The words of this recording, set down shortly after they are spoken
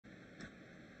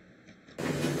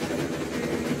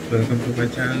Welcome to my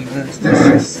channel guys, this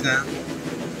is Sam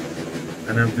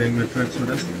and I'm playing Metro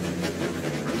Exodus.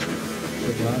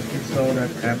 So last we saw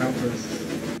that Anna was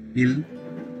ill.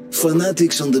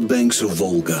 Fanatics on the banks of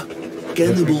Volga,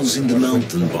 cannibals in the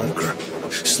mountain bunker,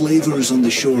 slavers on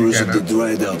the shores of the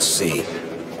dried out sea.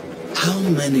 How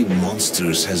many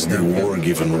monsters has the war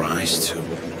given rise to?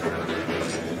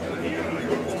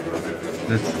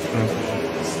 Let's talk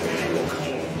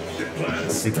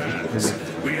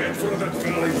We head for that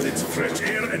valley with its fresh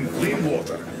air and clean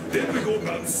water. Then we go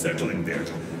about settling there.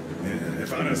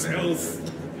 If Anna's health...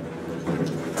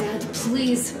 Dad,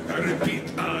 please. I repeat,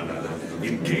 Anna.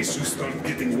 In case you start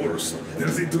getting worse,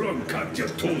 there's a drug Katya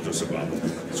told us about.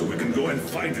 So we can go and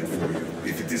find it for you,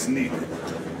 if it is needed.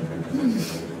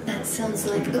 That sounds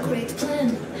like a great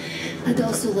plan. I'd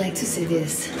also like to say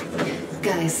this.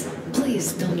 Guys,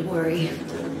 please don't worry.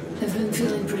 I've been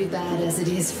feeling pretty bad as it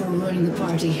is for ruining the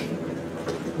party.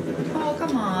 Oh,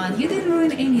 come on. You didn't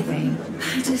ruin anything.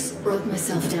 I just brought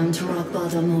myself down to rock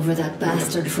bottom over that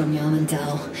bastard from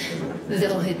Yamantau.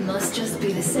 Though it must just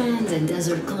be the sand and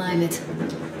desert climate.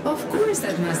 Of course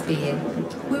that must be it.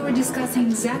 We were discussing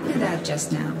exactly that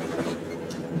just now.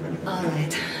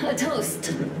 Alright, a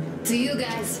toast. To you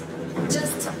guys.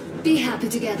 Just be happy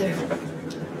together.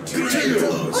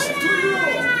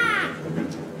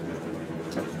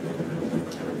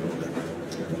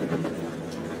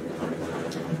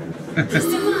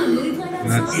 Stefan, will you play that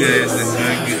song? Natsya is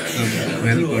enjoying with some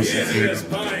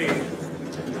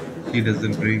well. She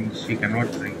doesn't drink, she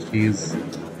cannot drink, she is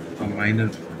a minor.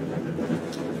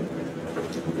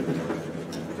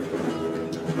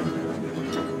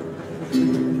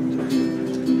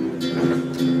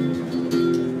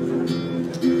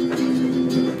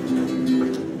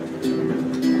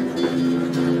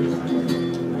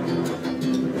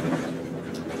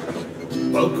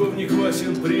 Полковник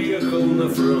Васин приехал на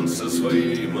фронт со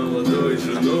своей молодой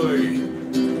женой.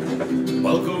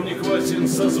 Полковник Васин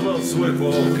созвал свой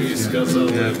полк и сказал: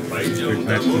 пойдем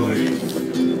домой.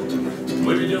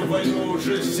 Мы ведем войну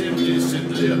уже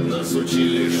 70 лет, нас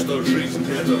учили, что жизнь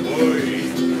это бой.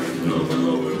 Но по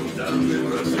новым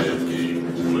данным разведки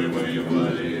мы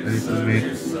воевали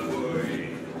сами с собой.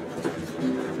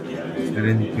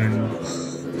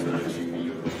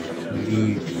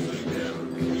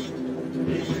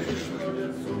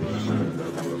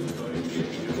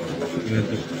 I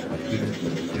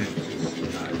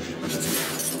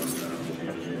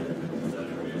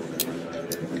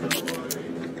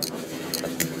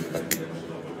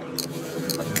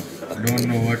don't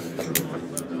know what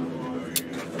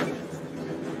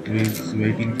is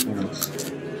waiting for us.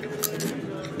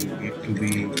 We need to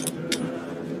be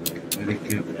very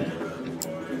careful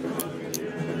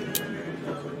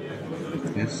with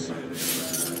this.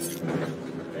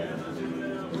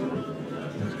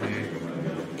 Okay.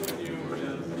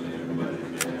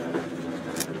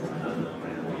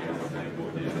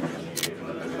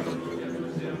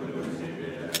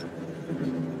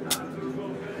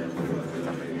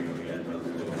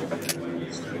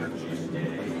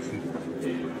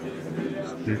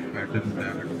 Split pattern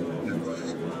that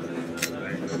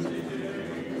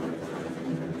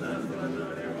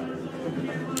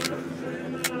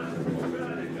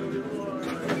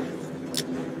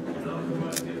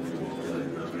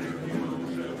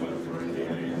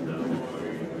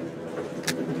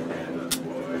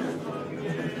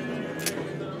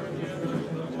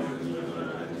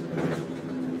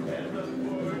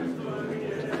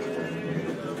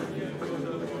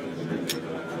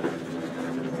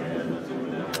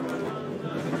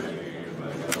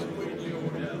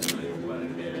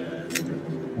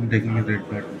I'm taking a red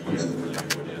dot with this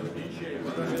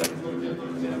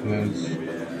because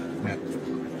yeah.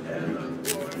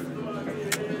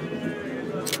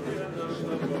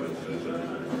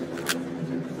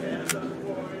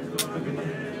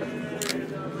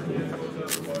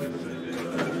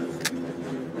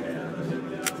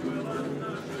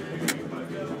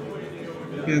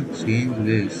 You can change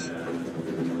this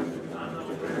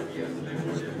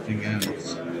something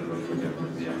else.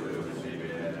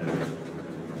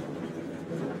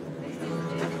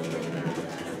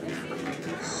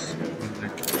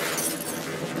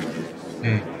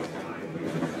 Hey.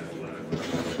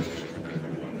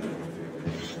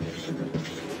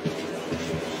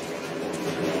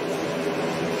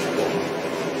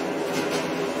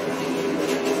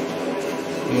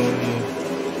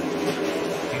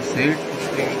 He said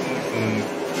something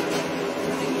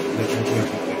about the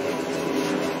property.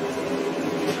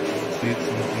 He said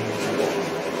something about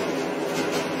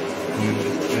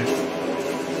this place.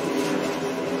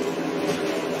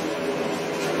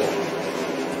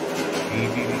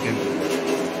 Maybe we can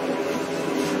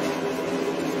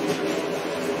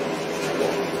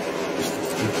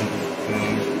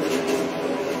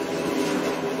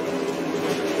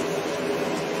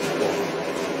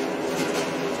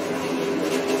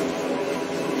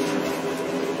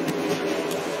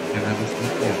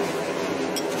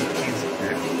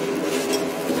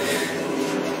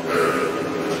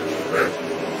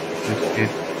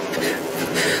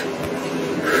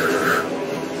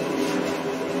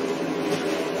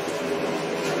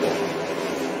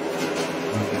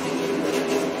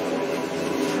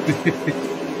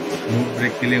no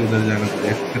break के लिए उधर जाना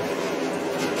पड़ेगा।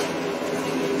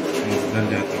 उधर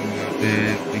जाता हूँ, यहाँ पे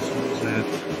शायद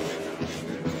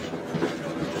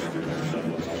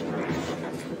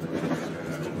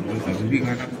अभी भी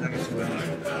गाना बजाना सुना।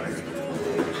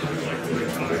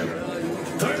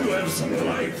 Time to have some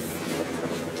life.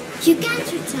 You can't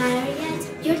retire yet.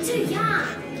 You're too young.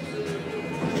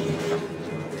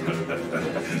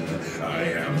 I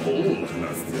am old,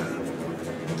 Nastya.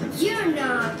 You're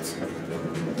not.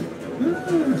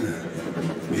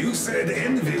 You said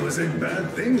envy was a bad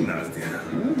thing, Nastya.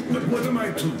 But what am I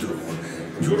to do?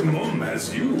 Your mom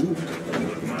has you,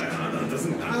 but my Anna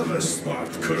doesn't have a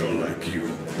smart girl like you.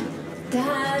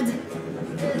 Dad.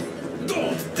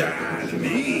 Don't dad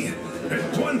me! A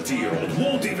 20-year-old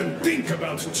won't even think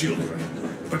about children.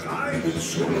 But I would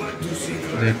sure like to see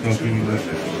they're talking about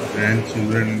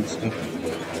grandchildren and stuff.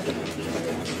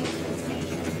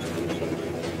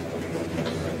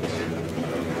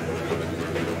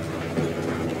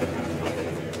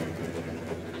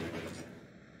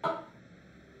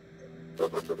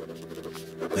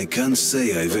 I can't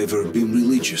say I've ever been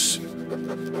religious,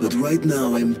 but right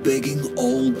now I'm begging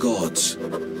all gods,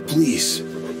 please,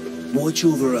 watch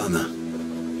over Anna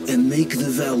and make the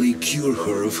valley cure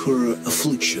her of her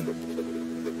affliction.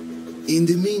 In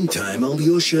the meantime,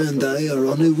 Alyosha and I are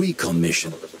on a recon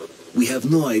mission. We have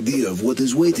no idea of what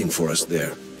is waiting for us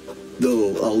there,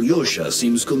 though Alyosha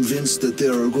seems convinced that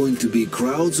there are going to be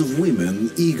crowds of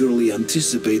women eagerly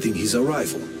anticipating his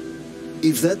arrival.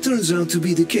 If that turns out to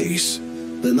be the case,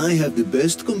 then I have the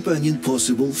best companion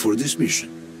possible for this mission.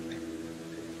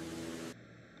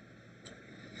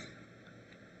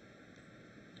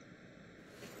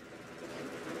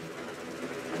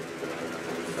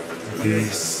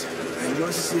 Yes, I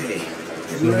must say,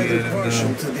 I'm rather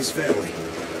partial to this valley.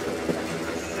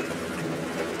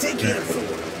 Take it,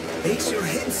 Thor. Makes your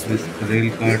head swim.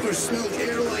 Never smelled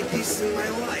air like this in my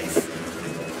life.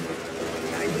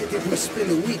 I bet if we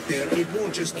spend a week there, it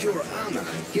won't just cure Anna.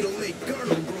 It'll make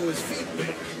Garnell grow his feet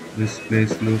back. This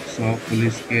place looks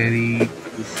awfully scary.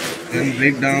 This can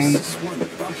break down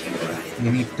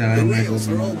any time. I don't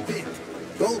know.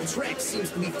 The whole track seems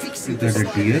to be fixing. Is that a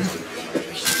deer?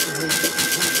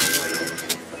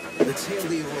 Let's hail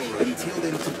the Aurora and tell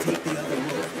them to take the other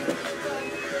road.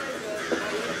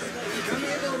 Come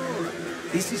here, Aurora.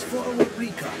 This is forward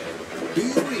recon. Do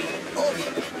you read?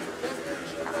 Over.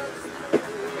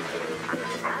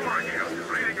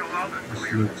 This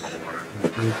looks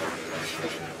good.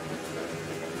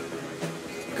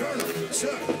 Colonel,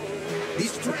 sir.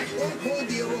 This track won't hold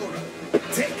the Aurora.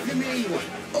 Take the main one.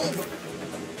 Over.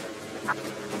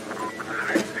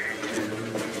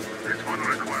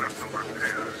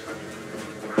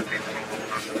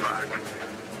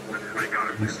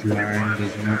 This line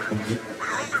does not look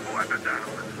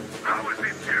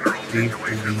safe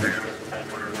to me.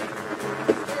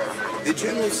 The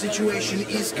general situation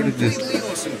is completely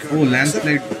awesome, Colonel. Oh,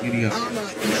 landslide area. Anna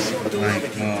is short to My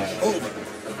levity. God. Over.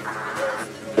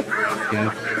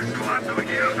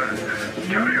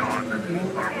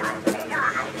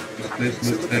 This place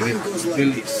So looks the like plan it goes like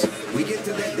will. this. We get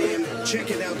to that dam, check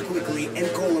it out quickly,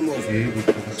 and call them over. Okay, we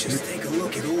can Just see. take a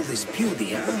look at all this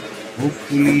beauty, huh?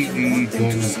 Hopefully You we want them to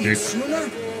don't see it get sooner?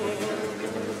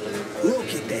 Look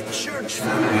at that church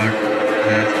hurt. fire.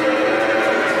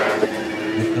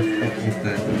 What the fuck was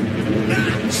that?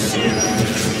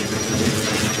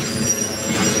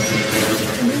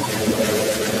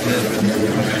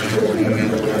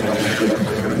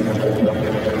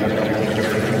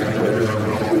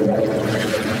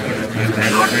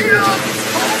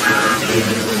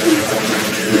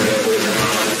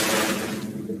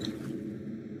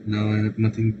 Now I have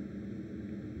nothing.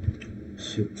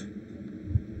 Shit.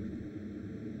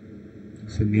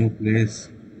 It's a new place.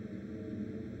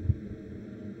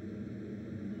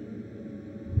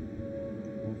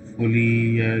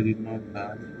 Hopefully I did not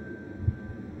die.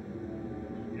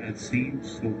 Yeah, it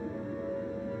seems so.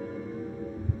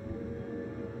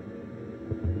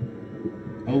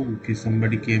 Oh, okay,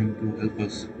 somebody came to help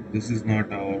us. This is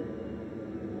not our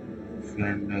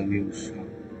friend Alyosha.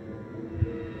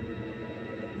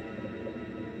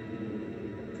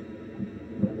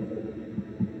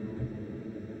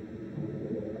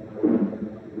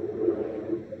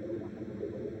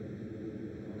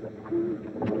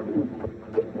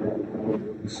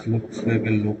 This looks like a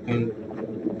local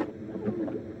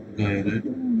guy, right?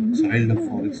 Child of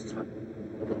forest.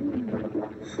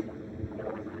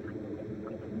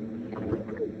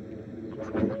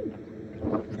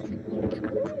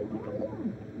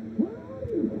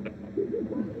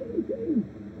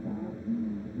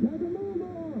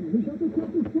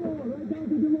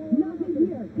 Nothing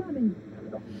here. Cut.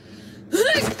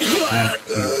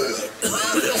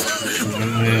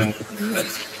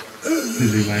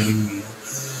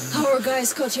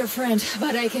 guys caught your friend,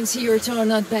 but I can see your two are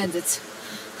not bandits.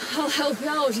 I'll help you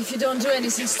out if you don't do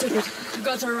anything stupid.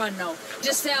 Gotta run now.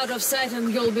 Just stay out of sight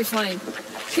and you'll be fine.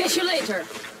 Catch you later.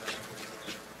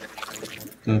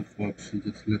 The fuck, she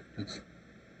just left us.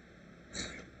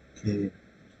 Okay.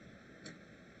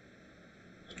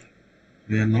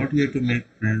 We are not here to make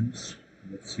friends,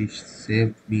 but she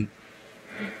saved me.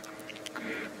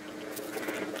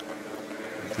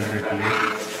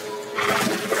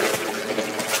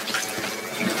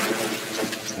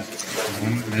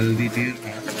 One healthy deer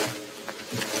now.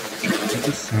 But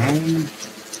the sound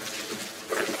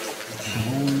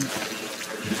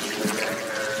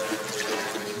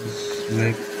is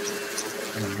like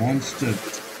a monster.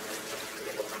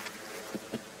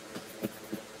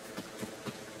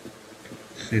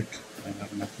 Shit, I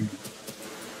have nothing.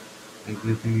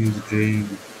 Everything is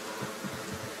drained.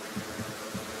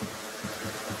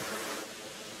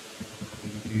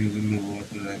 Everything is in the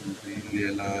water. I'm really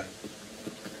alive.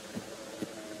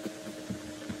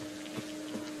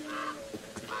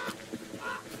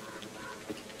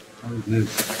 How is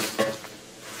this?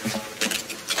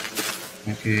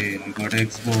 Okay, I got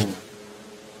X-bow.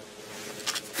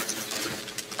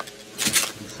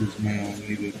 This is my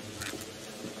only weapon.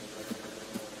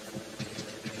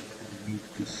 I need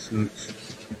to search.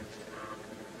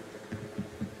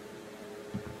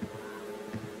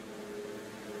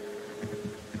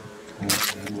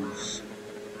 Arrows.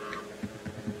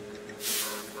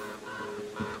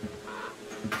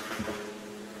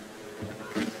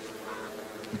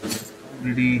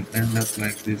 Already end up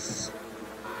like this.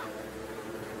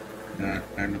 That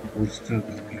kind of poster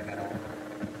going around.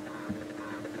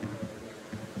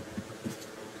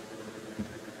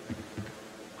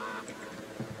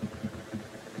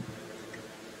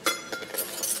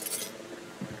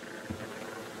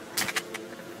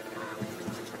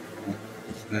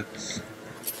 That's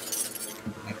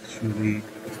actually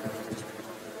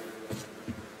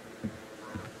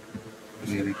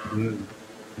very cool.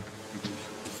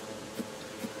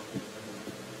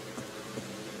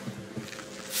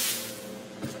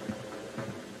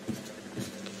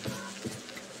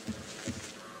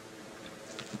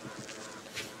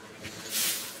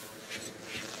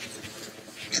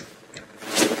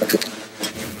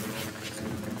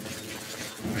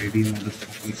 ID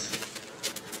motherfuckers.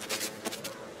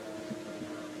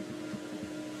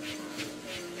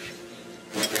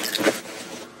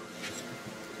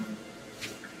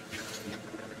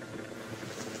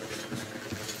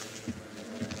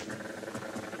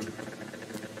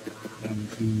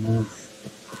 To move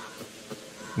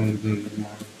further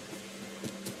along.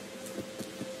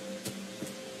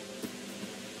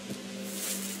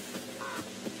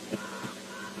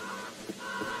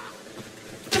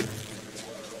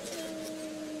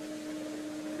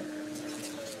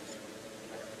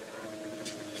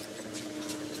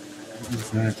 What is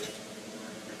that?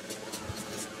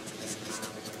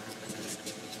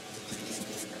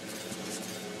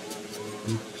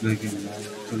 Looks like a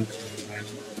monster.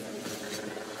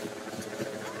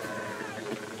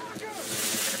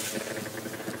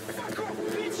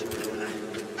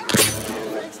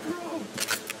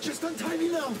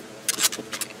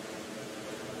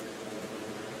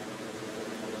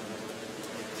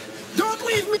 Don't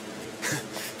leave me!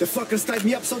 The fuckers tied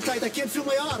me up so tight I can't feel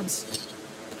my arms.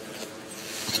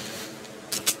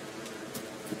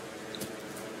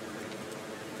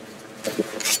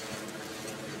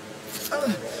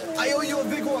 I owe you a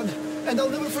big one, and I'll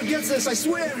never forget this, I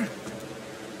swear.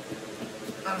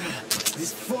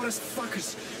 These forest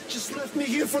fuckers just left me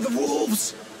here for the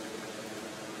wolves.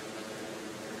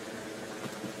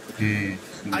 Okay,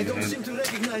 so I don't seem to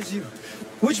recognize you.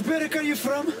 Which barrack are you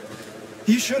from?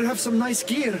 You sure have some nice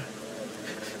gear.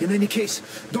 In any case,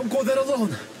 don't go there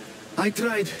alone. I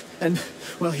tried, and,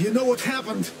 well, you know what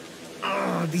happened.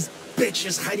 These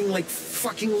bitches hiding like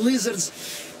fucking lizards.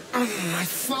 I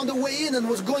found a way in and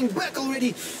was going back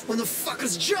already when the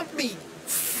fuckers jumped me.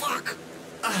 Fuck.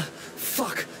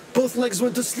 Fuck. Both legs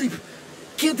went to sleep.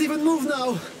 Can't even move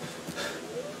now.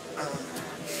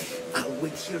 I'll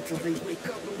wait here till they wake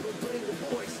up and go bring the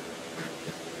boys.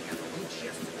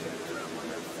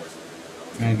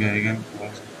 okay, I can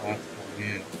cross the path from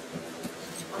here.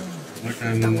 But I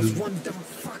will.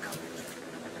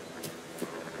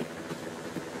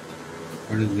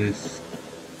 What is this?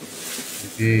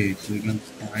 Okay, so you can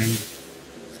find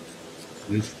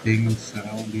these things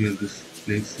around here. This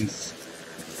place is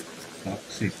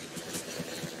toxic.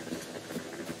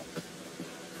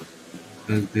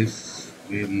 Does this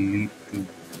will lead to?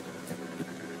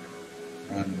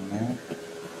 I don't know.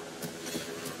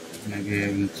 Maybe I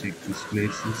will check these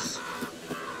places.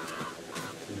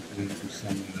 We're going to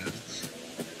somewhere else.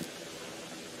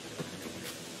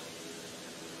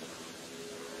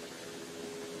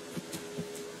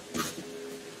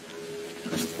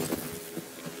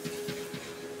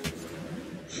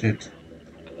 shit.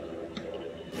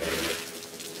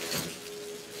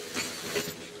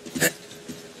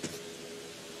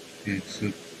 Okay, so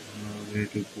way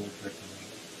to go that way.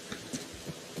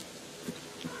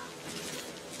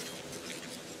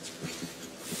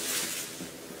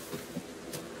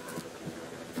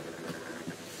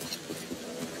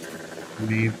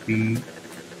 Maybe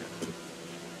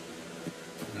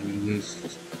I will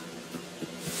just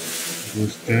go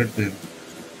straight there.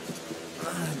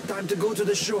 Time to go to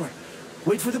the shore.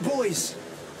 Wait for the boys.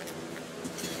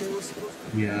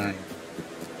 Yeah,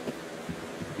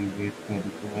 we wait for the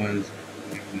boys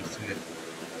and we will say.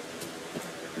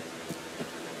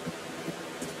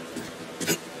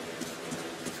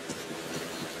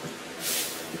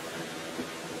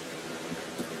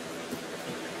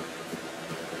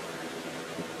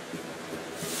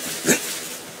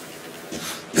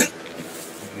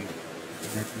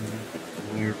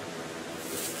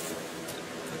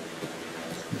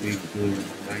 We go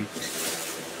right.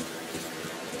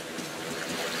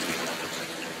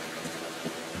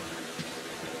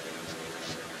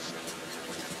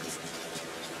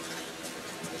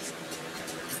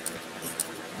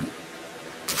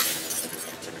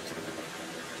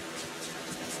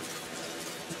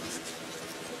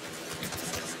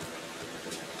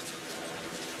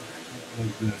 What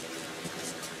was that?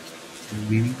 The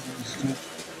meaning of stuff?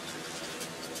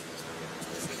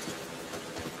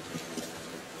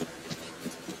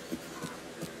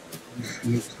 This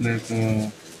looks like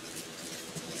a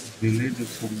village of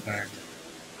some kind.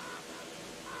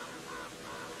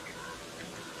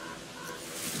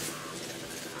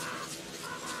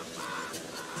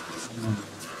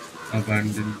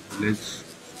 Abandoned village,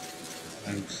 I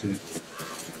would say.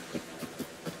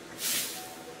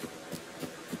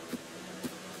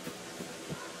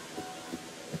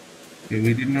 Okay,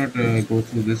 we did not go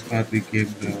through this path, we came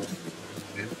with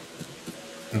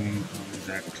coming from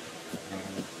that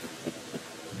round.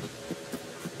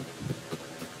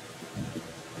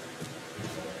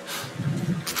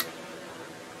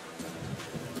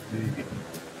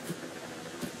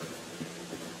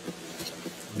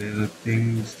 There are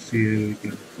things here we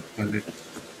can collect.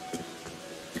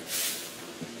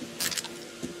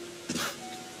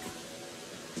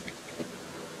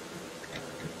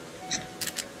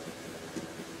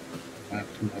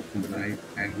 Have the right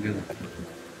angle.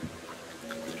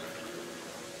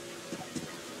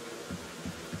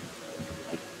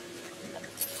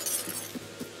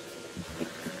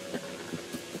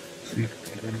 See, I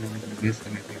don't want to miss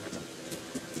anything.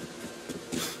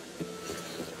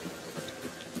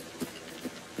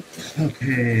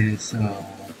 Okay, so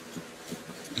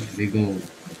here we go.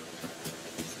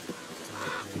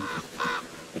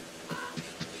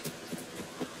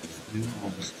 New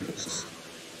monsters.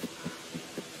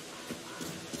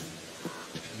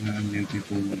 New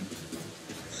people.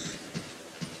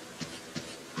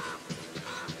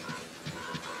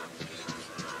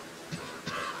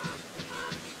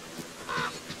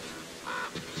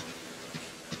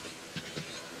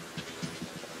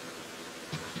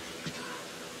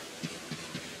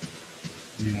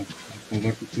 Yeah, I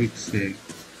forgot to quick save.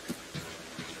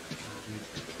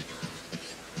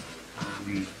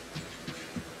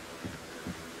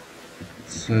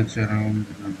 Search around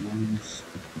the rooms.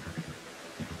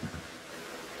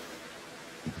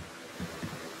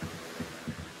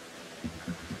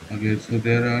 Okay, so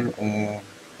there are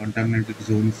contaminated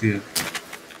zones here.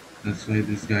 That's why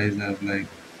these guys have like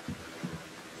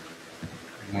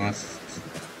masks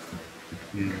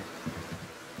here.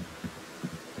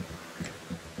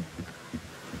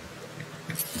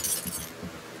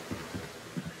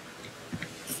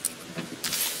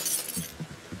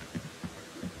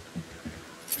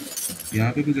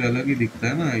 यहाँ पे कुछ अलग ही दिखता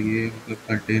है ना ये मतलब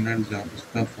container जहाँ पे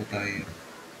स्टफ होता है ये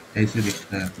ऐसे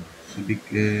दिखता है so look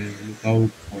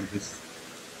out for this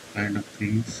kind of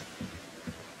things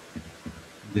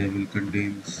they will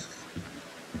contain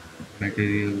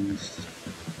materials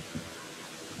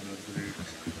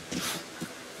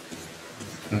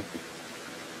stuff.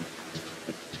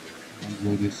 I'll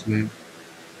go this way.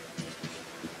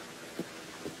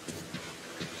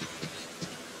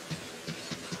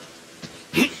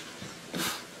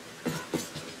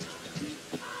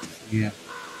 Yeah.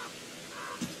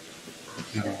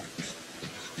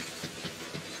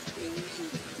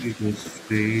 It goes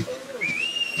straight.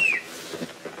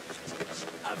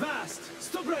 Avast!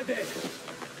 Stop right there!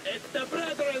 It's the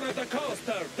brethren of the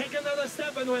coaster! Take another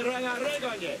step and we run our rig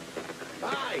on you!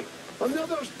 Aye!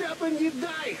 Another step and you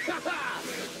die! Ha ha!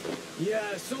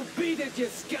 Yeah, so beat it, you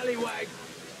scallywag!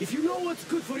 If you know what's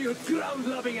good for your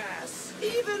ground-loving ass!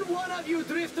 Even one of you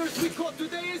drifters we caught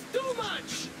today is too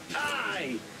much!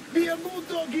 Aye! Be a good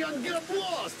doggy and get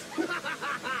lost!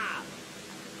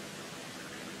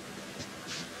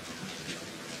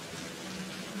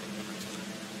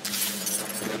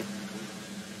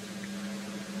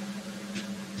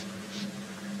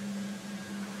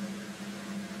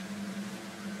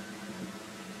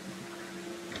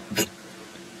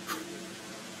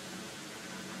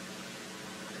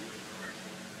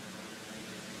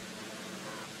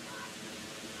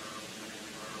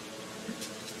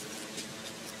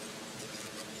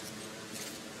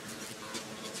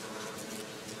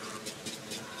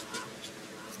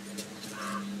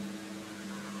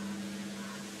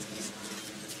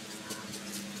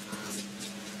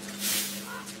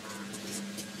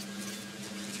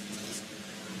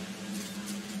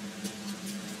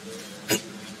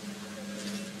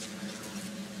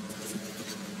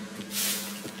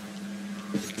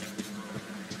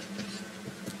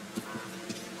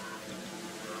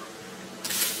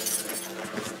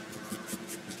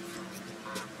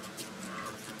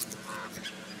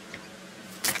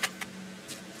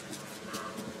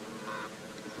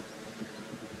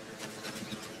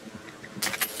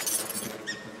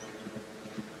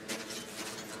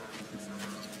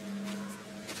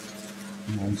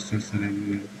 Monsters are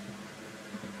everywhere.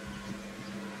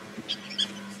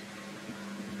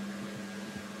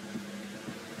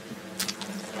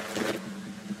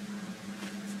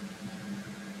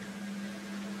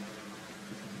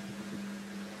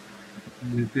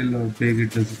 Little or big,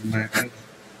 it doesn't matter.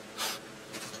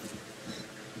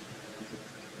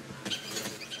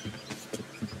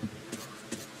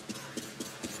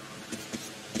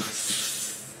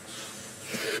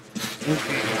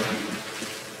 Okay.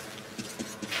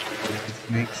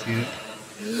 Snakes here.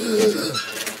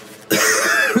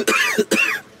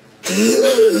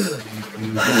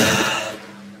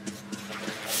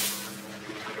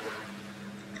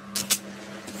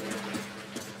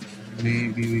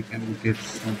 Maybe we can get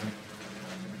some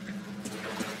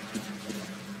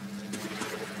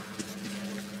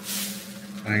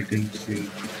items here.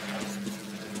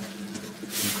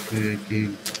 Okay,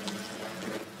 again.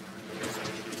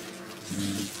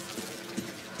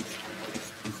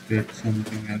 Get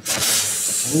something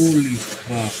else. Holy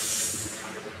fuck.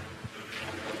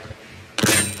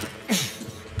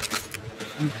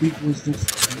 How big was this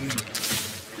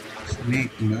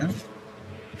snake, man?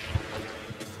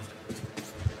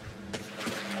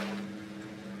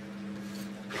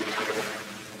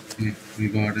 Okay, we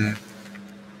got a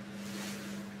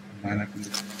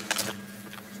binocular.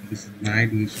 This is night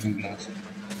vision glasses.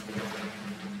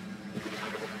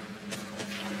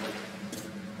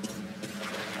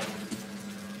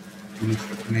 This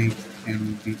snake can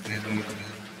be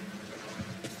anywhere.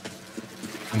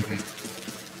 Okay.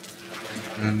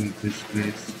 Done with this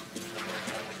place.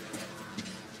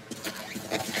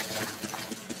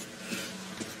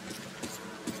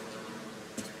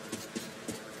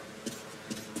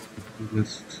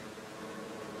 Just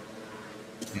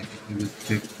yeah, let's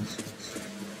check this one.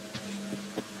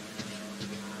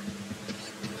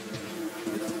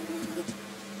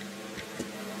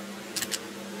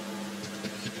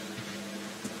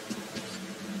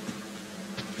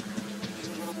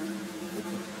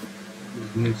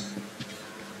 This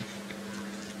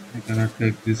I cannot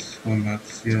take this for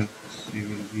Matsya. She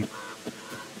will be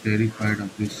terrified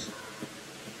of this.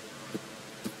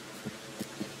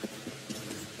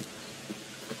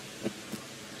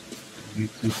 Need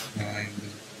to find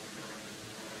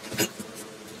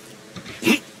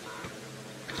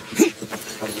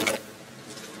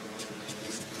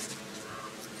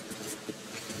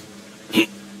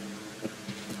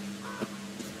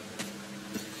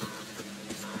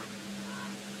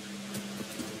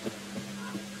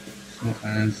so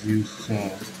as you saw,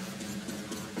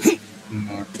 do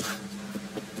not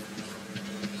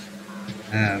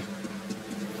have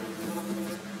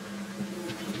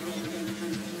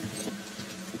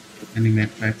any med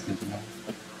packs as well.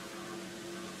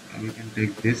 And we can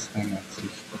take this one also.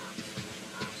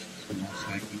 So most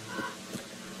likely.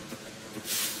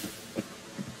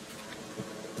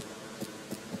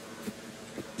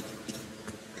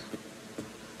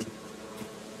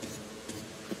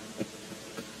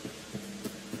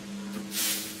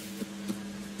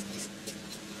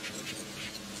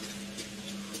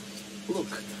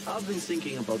 Look, I've been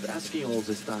thinking about asking all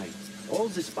this time. All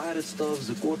this pirate stuff,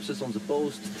 the corpses on the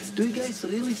post. Do you guys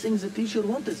really think the teacher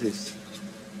wanted this?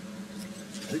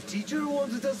 The teacher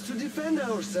wanted us to defend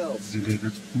ourselves. There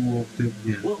are two of them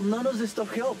here. Well, none of this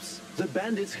stuff helps. The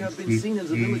bandits have been seen in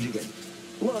the village again.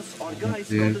 Plus, our guys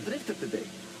got adrift today.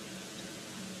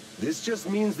 This just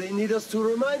means they need us to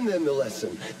remind them the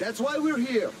lesson. That's why we're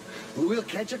here. We'll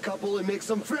catch a couple and make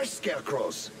some fresh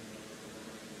scarecrows.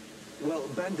 Well,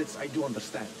 bandits, I do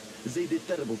understand. They did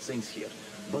terrible things here.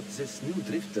 But this new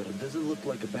drifter doesn't look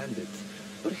like a bandit.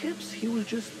 Perhaps he was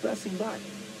just passing by.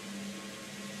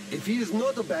 If he is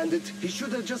not a bandit, he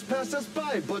should have just passed us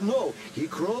by, but no, he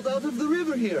crawled out of the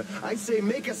river here. I say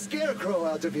make a scarecrow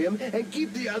out of him and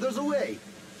keep the others away.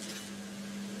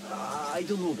 I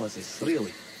don't know about this,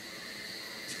 really.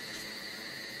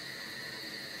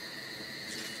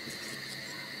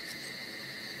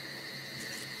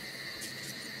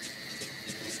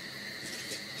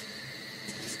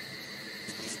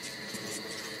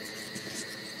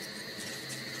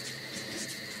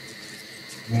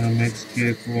 Wanna make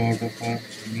scarecrow out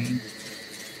of me?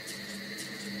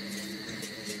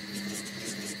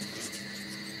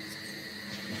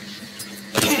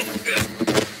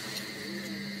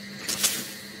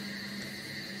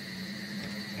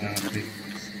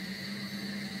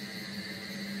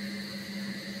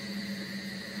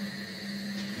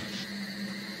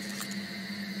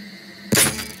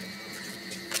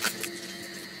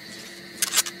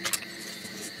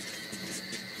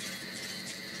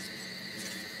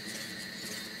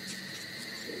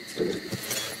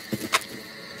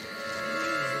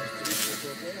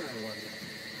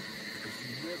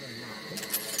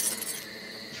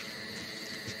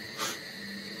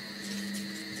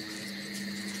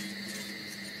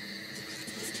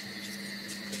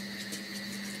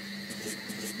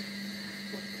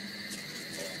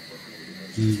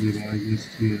 I just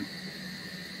here.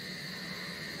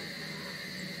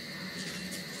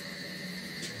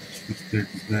 Get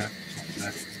back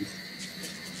like this.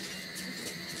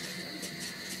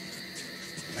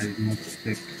 I did not check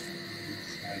the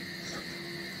sides.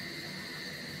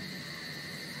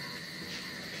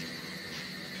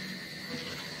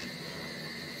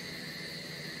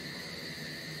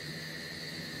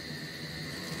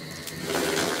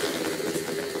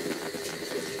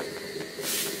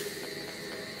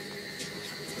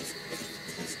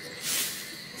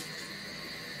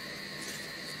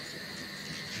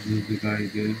 There's the guy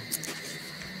there.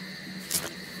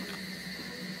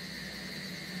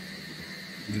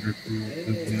 There are two of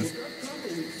them here.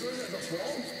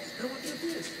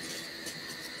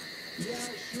 Yeah,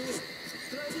 sure.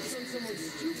 Try this on someone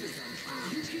stupid.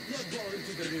 You kicked that ball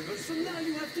into the river, so now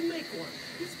you have to make one.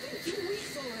 It's been 2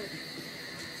 weeks already.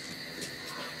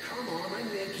 Come on, I'm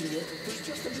making it. There's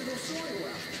just a little soil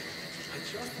left. I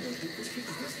just want you to kick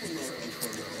this one around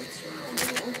for now. It's round,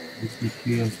 you know? Let's be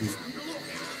careful.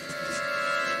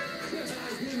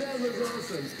 That was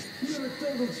awesome. You're a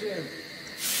total champ.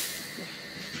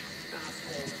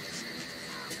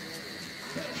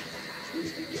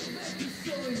 Get back to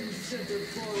sewing, you center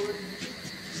forward.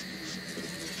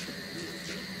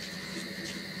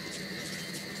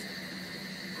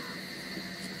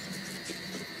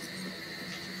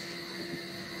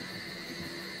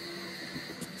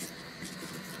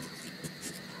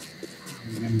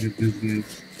 I'm gonna get this guys.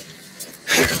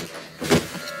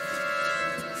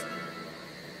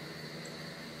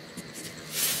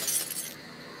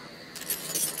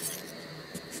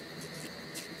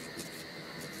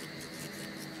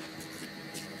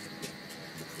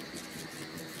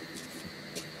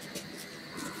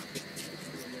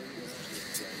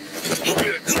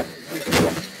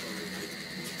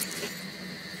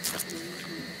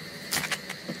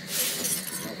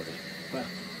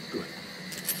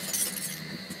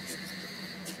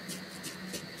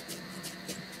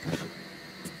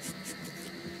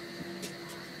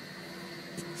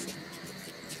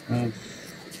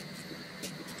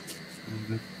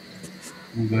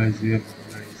 You guys here,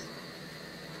 guys.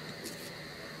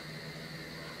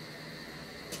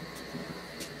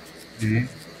 Okay.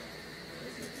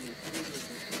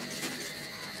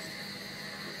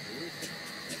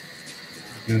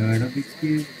 Gotta be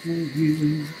careful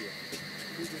here.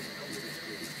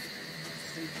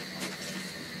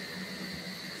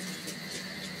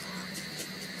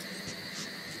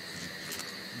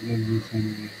 We'll do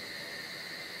something.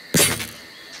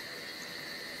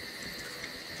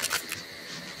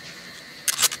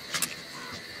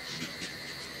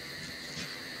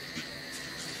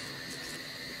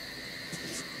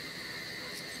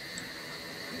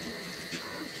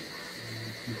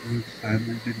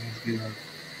 Simultaneously out.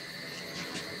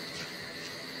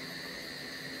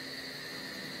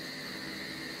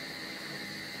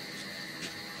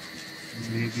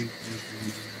 Maybe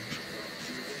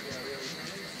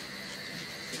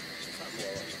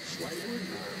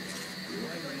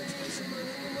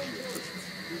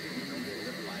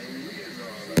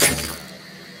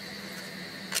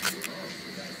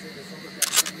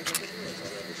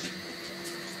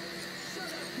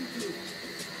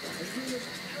Venus,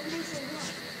 ambush or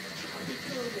what? I'll be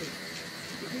determined.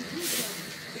 If you do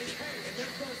something, then hey, and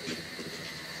that doesn't.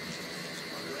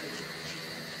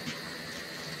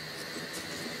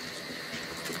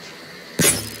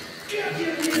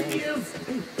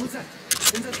 Hey, what's that?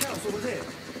 In that house over there.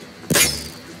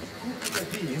 Who could that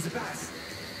be? In the bass?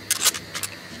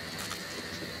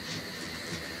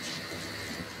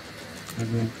 I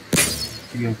don't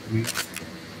see of me.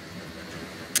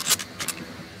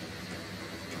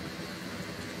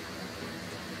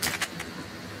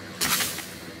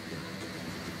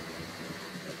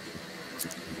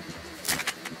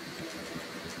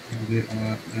 They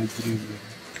are everywhere.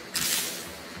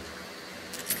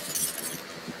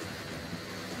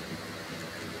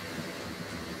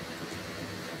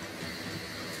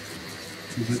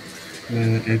 The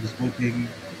expo thing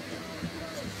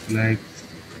like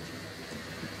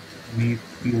need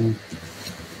to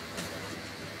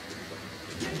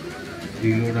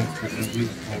reload after every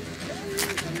spot.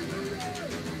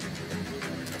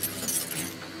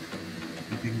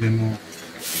 I think they know.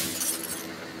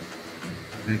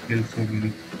 They kill so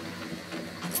many.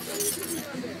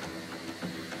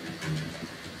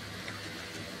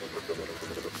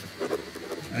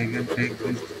 I can take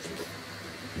this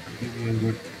video,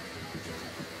 but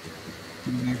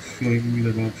it's not showing me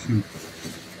the option.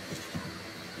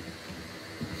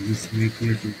 Just make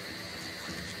it to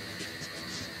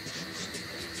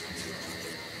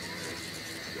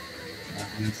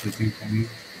searching for me.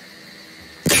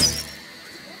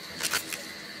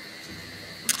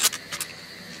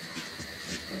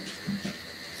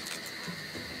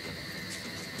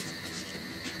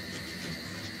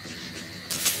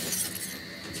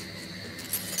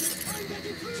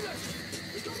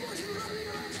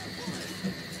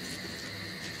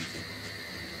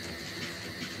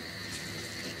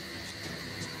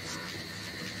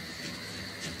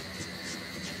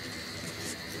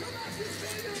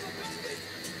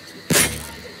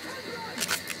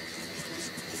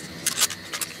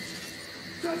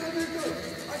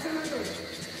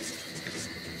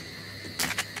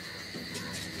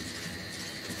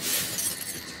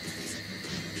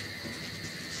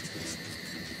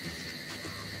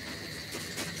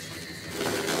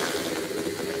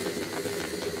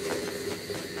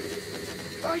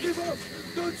 I give up!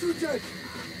 Don't shoot that!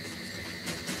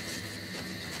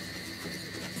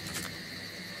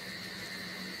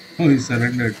 Oh, he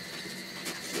surrendered. I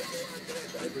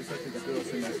protected the girls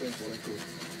and my friends while I could.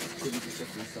 Couldn't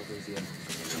protect myself in the end.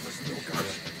 There was no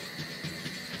cover.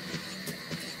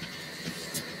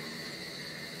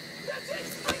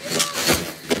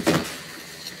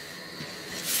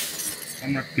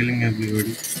 I'm not killing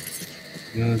everybody.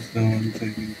 Just the ones I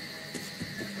need to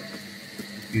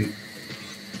kill.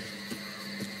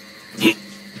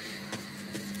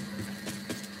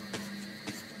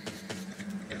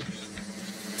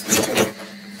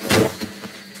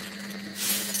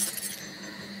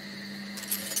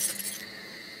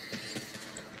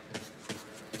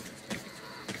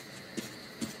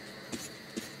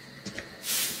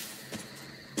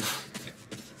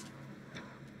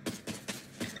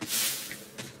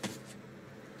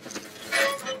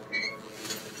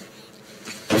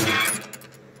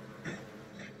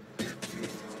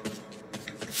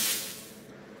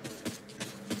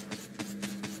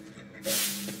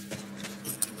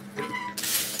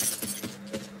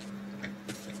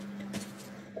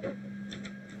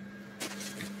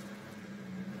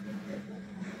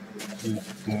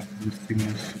 This thing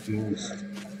is closed.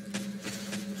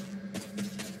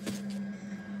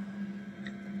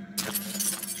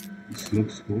 This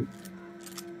looks good.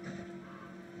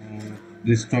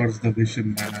 Restores the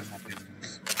vision when I'm not in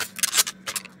this.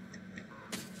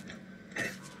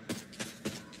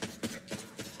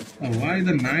 Why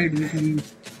the night vision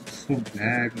is so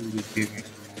bad in this game? I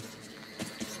don't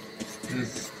know.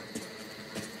 Just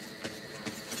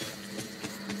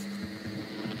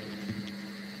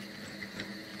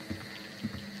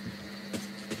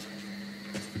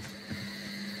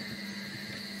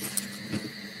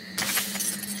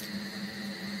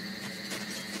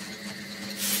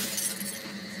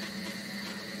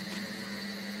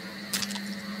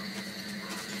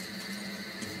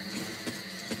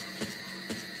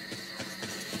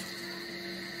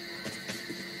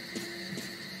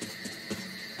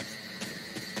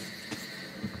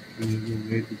there's a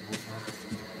way to go up.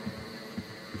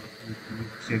 Let me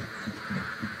check.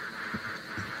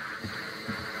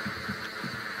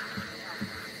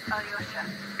 Alyosha,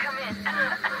 come in.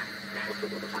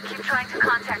 We keep trying to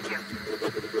contact you.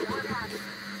 What happened?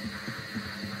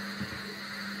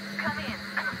 Come in.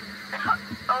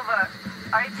 Over.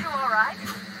 Are you two alright?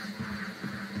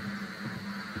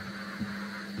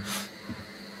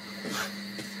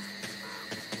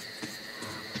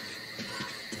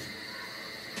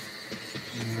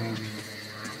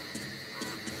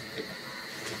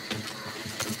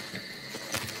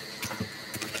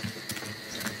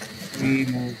 me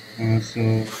move.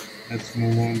 So let's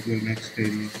move on to the next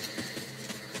area.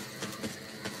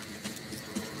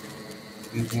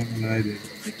 There's one guy there.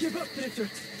 I give up, Drifter.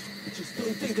 I just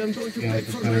don't think I'm going to Yeah, beg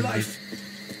the for my surrender. life.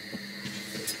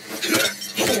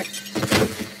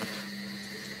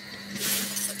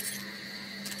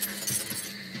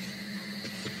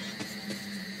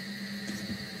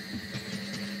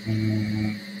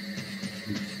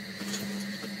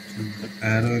 The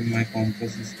arrow in my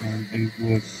compass is pointing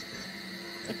towards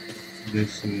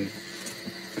this way.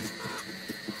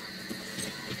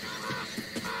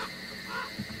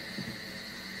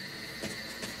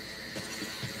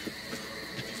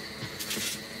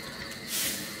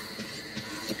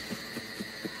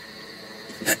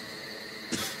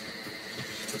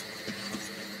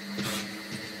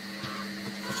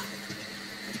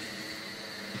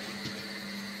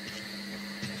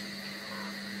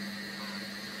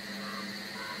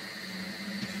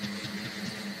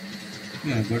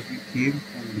 Yeah, but we came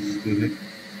from this village.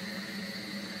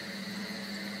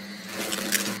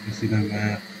 You see the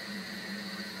map.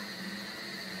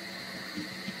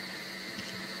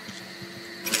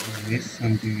 I missed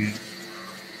something here.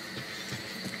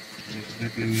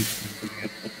 Definitely missed something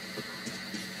here.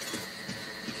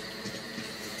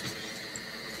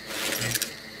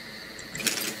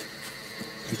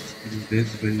 It's in this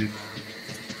building.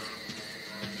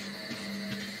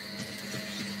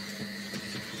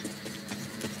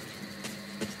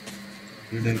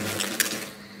 Did I go?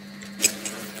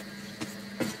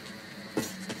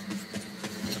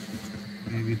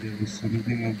 Maybe there was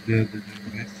something up there that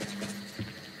I missed.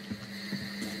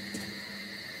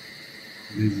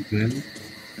 This bell.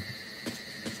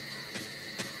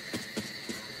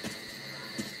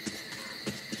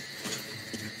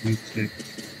 Let me check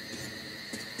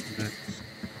that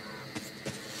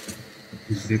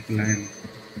zip line.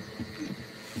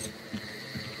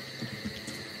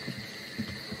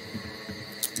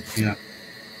 Yeah.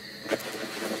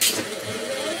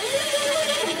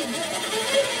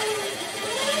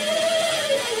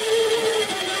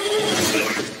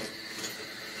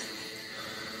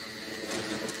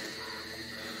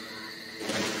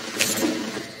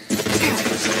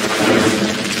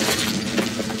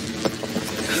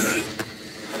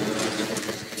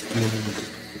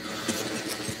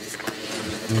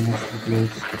 Almost too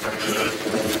close.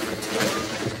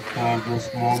 All those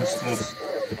monsters.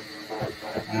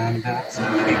 And that's a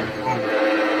big one.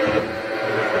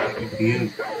 Like a deer.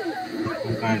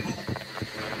 Some kind.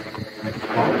 Like a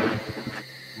cow.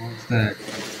 What's that?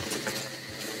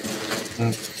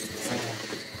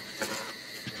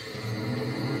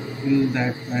 Kill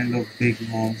that kind of big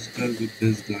monster with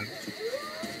this gun.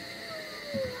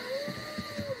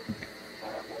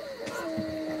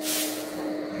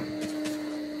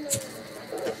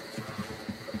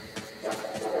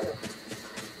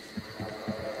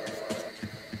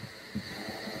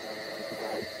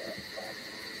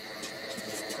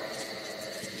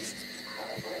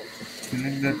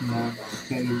 Killing that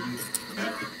monster will be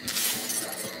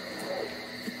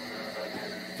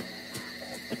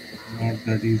not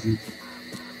that easy.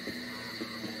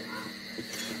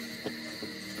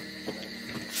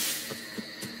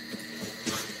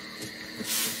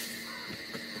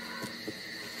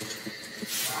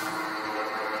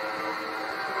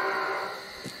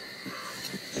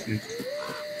 Shit.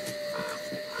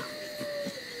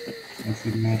 I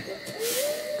should not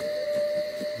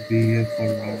be here for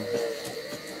long.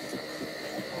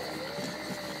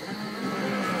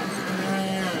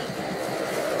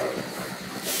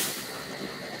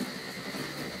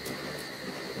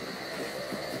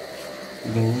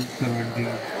 The whole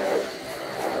surrounding.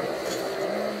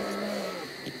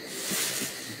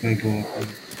 If I go up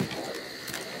here.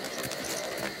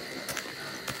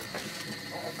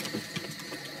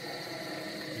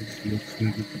 This looks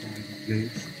like a fine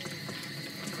place.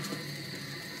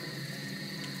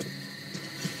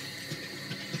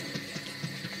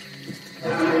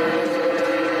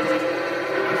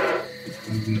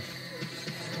 Maybe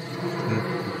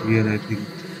here I think.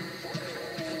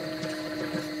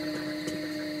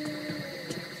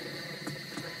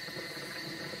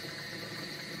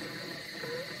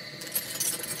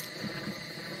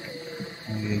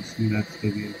 Oh yes, that's the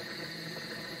view.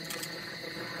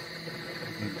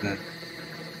 Look at that.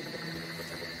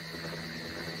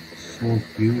 So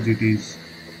huge it is.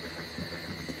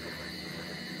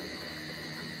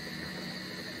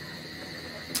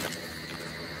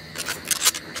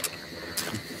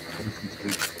 This is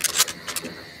big.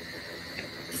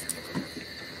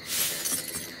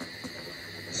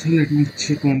 So let me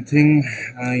check one thing.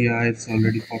 Yeah, it's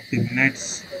already 40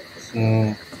 minutes.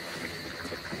 So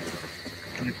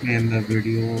let me end the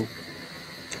video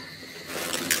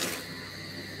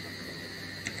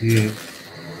here.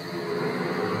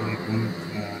 I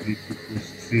don't need to push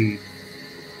 3.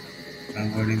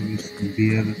 Avoiding this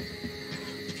bear.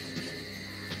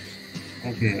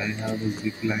 Okay, I have a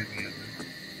zip line here.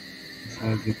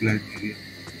 Small zip line area.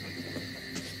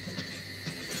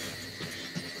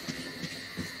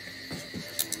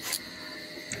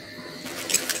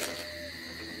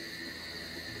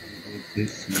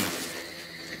 This way.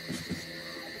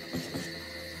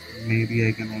 Maybe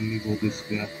I can only go this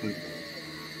way after.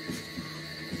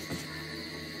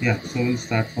 Yeah, so we'll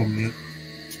start from here.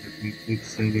 Let me quick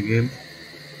save again.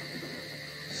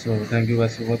 So thank you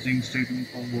guys for watching. Stay tuned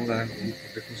for more and don't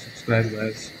forget to subscribe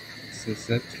guys. Stay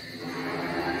set.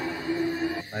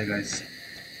 Bye guys.